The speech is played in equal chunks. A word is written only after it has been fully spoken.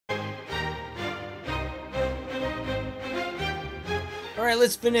Alright,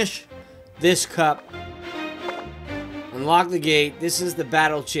 let's finish this cup. Unlock the gate. This is the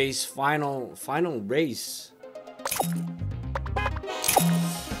battle chase final race.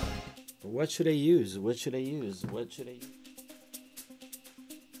 But what should I use? What should I use? What should I use?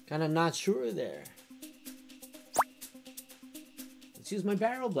 Kinda not sure there. Let's use my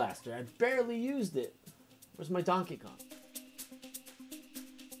barrel blaster. I barely used it. Where's my Donkey Kong?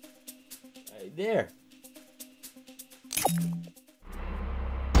 Right there.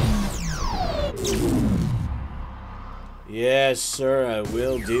 Yes, sir, I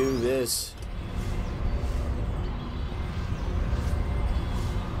will do this.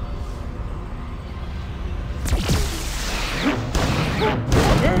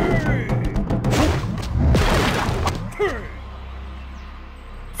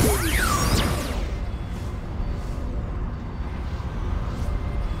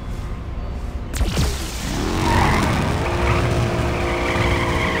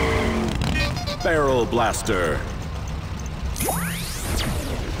 Barrel Blaster.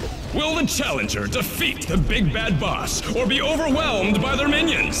 Will the challenger defeat the big bad boss or be overwhelmed by their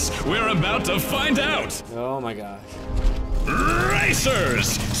minions? We're about to find out. Oh my gosh.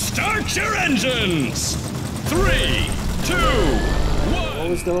 Racers, start your engines. 3, 2, 1. What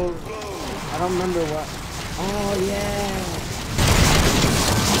was the... I don't remember what... Oh, yeah.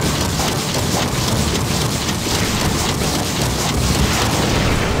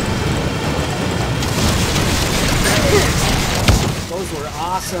 Those were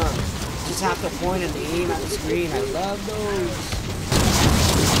awesome. Just have to point and aim at the screen. I love those.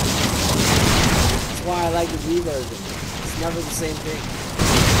 That's why I like the Wii version. It's never the same thing.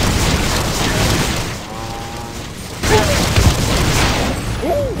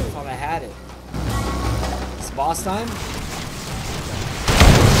 I thought I had it. It's boss time?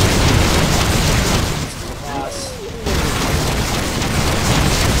 Boss.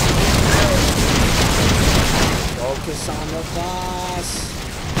 Focus on the boss.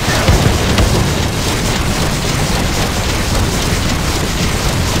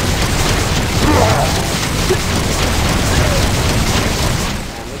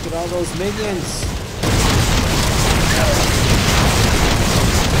 And look at all those minions.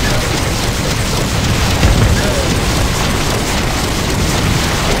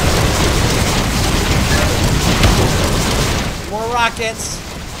 More rockets.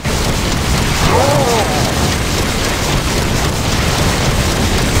 Oh.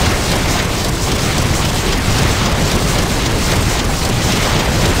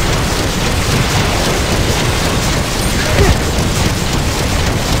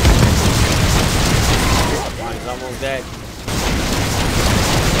 Almost dead.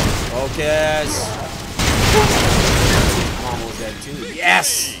 Focus. I'm almost dead too.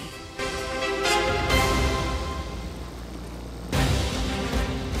 Yes!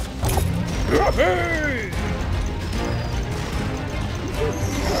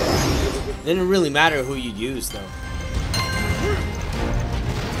 Didn't really matter who you used though.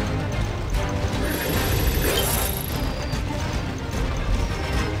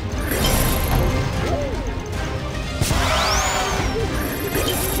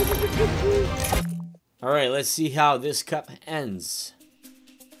 Alright, let's see how this cup ends.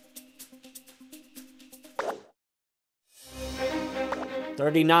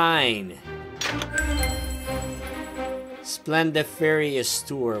 $39. Splendiferous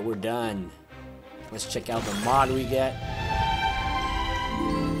tour. We're done. Let's check out the mod we get.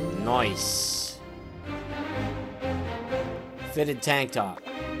 Nice. Fitted tank top.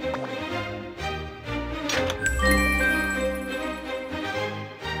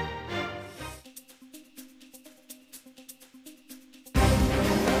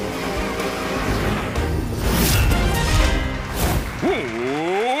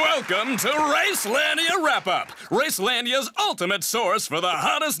 Welcome to Racelandia Wrap-Up, Racelandia's ultimate source for the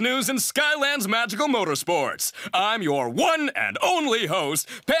hottest news in Skylanders magical motorsports. I'm your one and only host,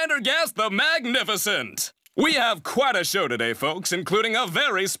 Pendergast the Magnificent. We have quite a show today, folks, including a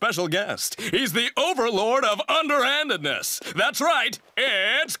very special guest. He's the overlord of underhandedness. That's right,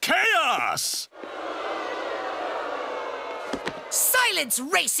 it's Chaos! Silence,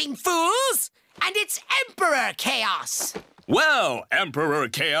 racing fools! And it's Emperor Chaos! Well, Emperor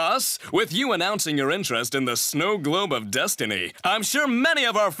Chaos, with you announcing your interest in the snow globe of destiny, I'm sure many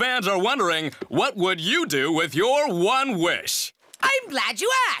of our fans are wondering, what would you do with your one wish? I'm glad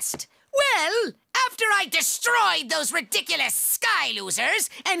you asked. Well, after I destroyed those ridiculous sky losers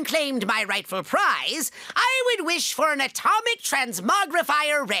and claimed my rightful prize, I would wish for an atomic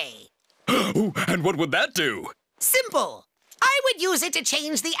transmogrifier ray. And what would that do? Simple. I would use it to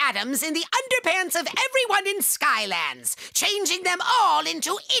change the atoms in the underpants of everyone in Skylands, changing them all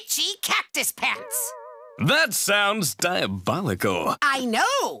into itchy cactus pants. That sounds diabolical. I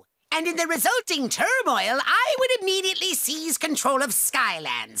know. And in the resulting turmoil, I would immediately seize control of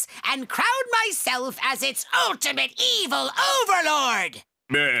Skylands and crown myself as its ultimate evil overlord.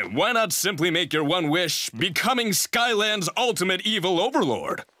 Why not simply make your one wish becoming Skyland's ultimate evil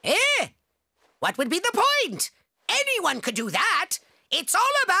overlord? What would be the point? Anyone could do that. It's all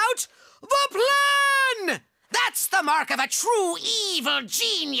about the plan! That's the mark of a true evil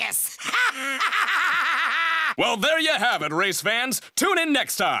genius. Well, there you have it, race fans. Tune in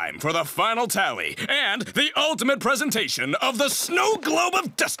next time for the final tally and the ultimate presentation of the Snow Globe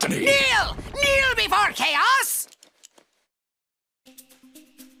of Destiny. Kneel! Kneel before chaos!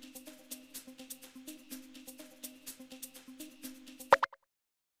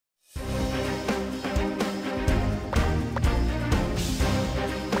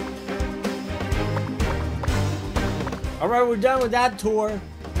 All right, we're done with that tour.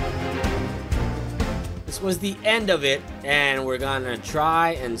 This was the end of it, and we're gonna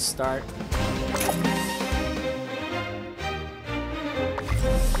try and start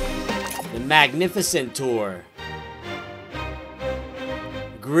the Magnificent Tour.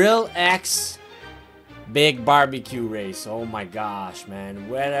 Grill X Big Barbecue Race. Oh my gosh, man.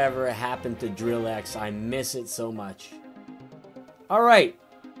 Whatever happened to Drill X? I miss it so much. All right.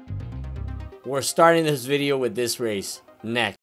 We're starting this video with this race next.